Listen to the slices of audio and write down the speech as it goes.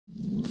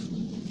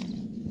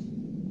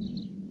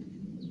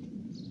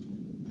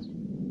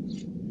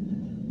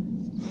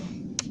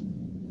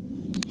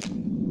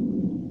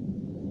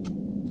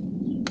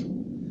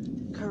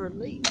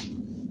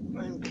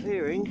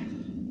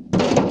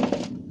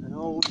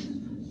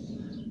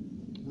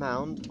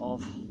mound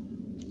of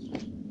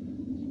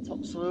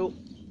topsoil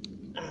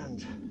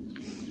and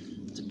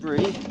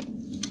debris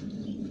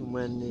from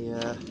when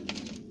the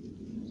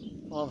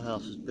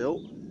farmhouse was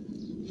built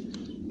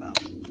about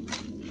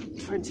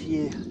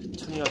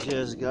 20 odd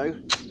years ago,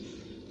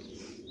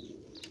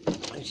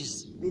 which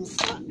has been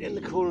sat in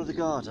the corner of the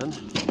garden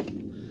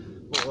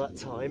all that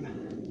time,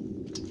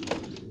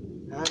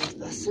 and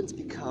has since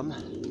become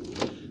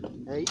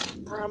a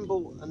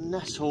bramble and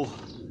nettle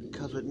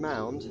covered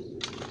mound,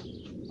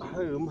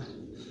 home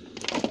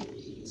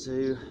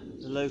to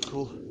the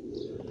local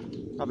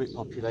rabbit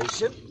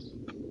population,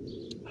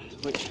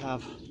 which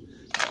have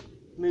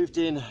moved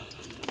in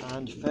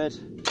and fed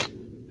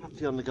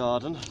happily on the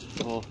garden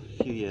for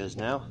a few years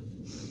now.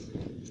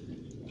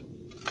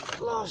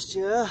 Last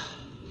year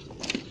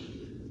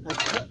I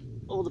cut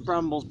all the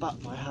brambles back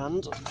by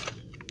hand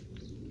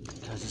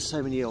because there's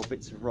so many old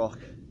bits of rock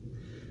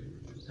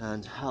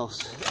and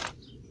house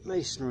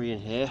masonry in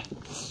here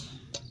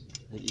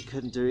that you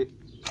couldn't do it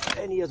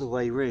any other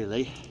way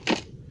really.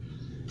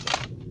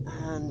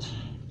 And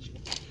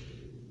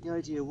the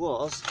idea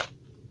was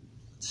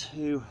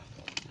to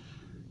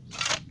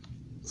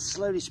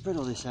slowly spread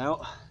all this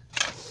out,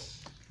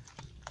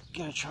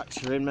 get a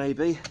tractor in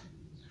maybe,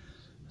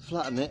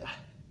 flatten it,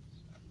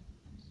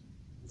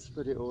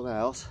 spread it all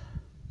out,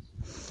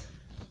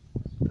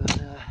 but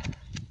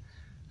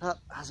that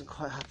hasn't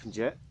quite happened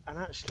yet, and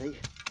actually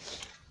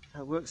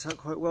that works out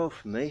quite well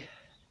for me,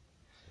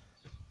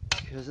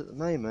 because at the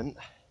moment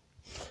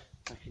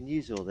I can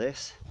use all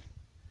this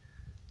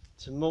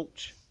to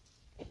mulch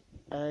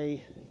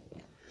a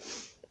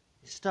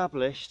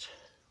established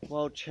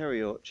wild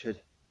cherry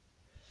orchard,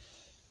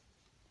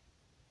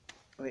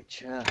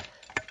 which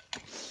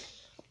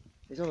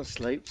is on a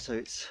slope, so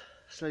it's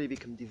slowly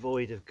become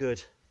devoid of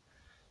good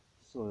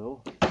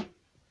soil.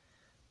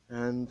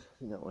 And I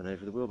think that went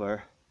over the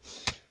wheelbarrow.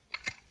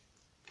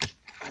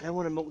 I don't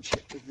want to mulch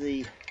it with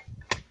the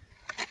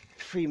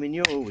free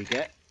manure we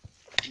get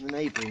from the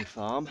neighbouring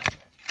farm,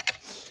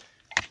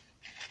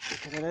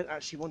 because I don't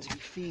actually want to be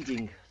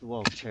feeding the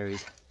wild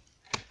cherries,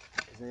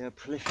 because they are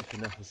prolific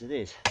enough as it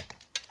is.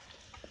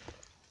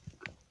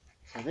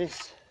 So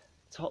this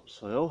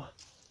topsoil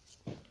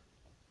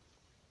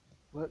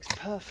works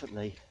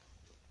perfectly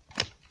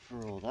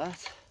for all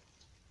that.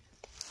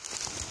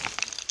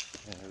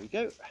 There we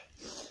go.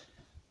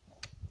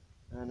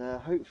 And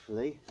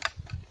hopefully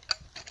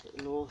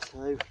it will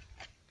also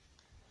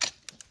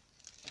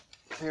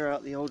clear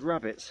out the old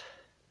rabbits,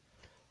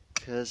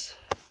 because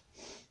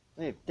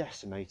they have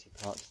decimated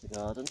parts of the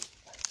garden.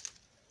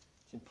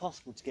 It's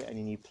impossible to get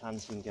any new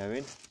planting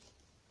going.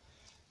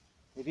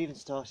 They've even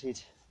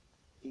started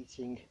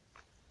eating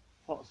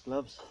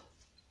foxgloves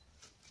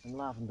and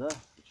lavender,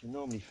 which are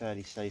normally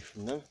fairly safe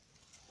from them.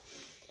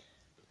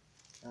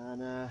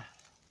 And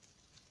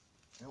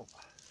oh,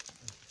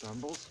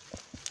 brambles.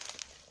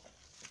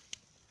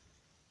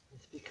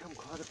 It's become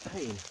quite a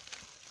pain.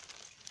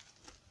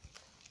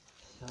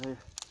 So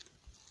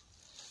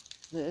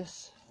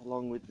this,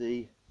 along with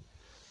the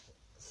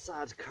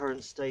sad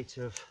current state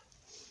of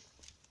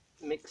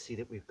mixie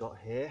that we've got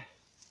here,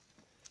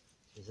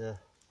 is a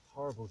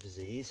horrible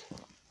disease,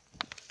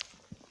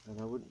 and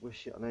I wouldn't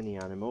wish it on any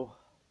animal.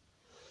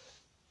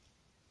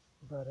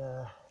 But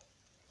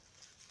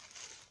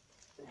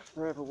if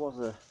there ever was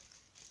a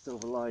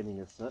silver lining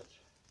as such,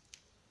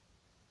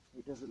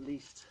 it does at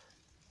least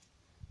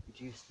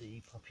reduce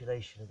the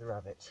population of the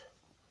rabbits.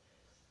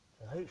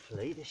 So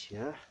hopefully this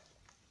year,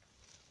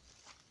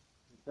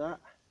 with that,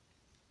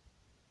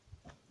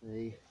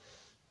 the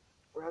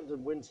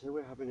random winter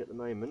we're having at the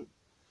moment,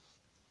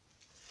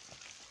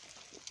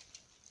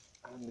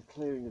 and the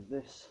clearing of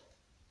this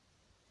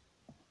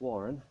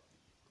warren,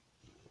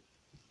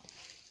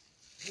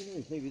 who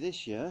knows, maybe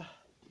this year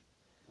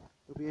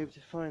we'll be able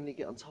to finally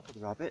get on top of the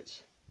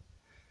rabbits,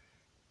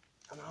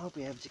 and I'll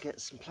be able to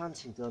get some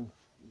planting done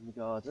in the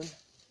garden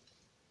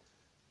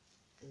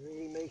and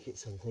really make it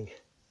something.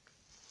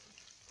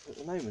 At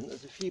the moment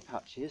there's a few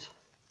patches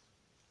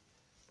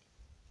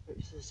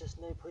which there's just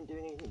no point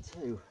doing anything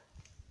to,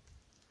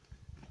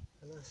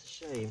 and that's a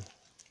shame.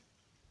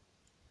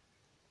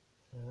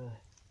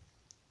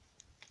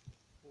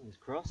 Fingers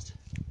crossed.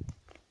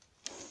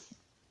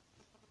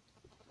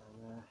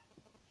 And,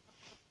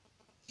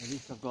 at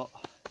least I've got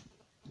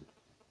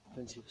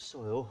plenty of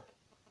soil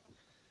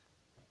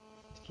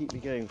to keep me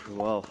going for a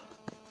while.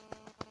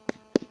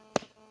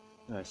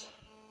 Right,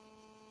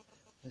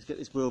 let's get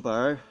this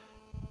wheelbarrow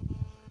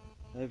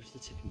over to the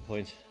tipping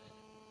point.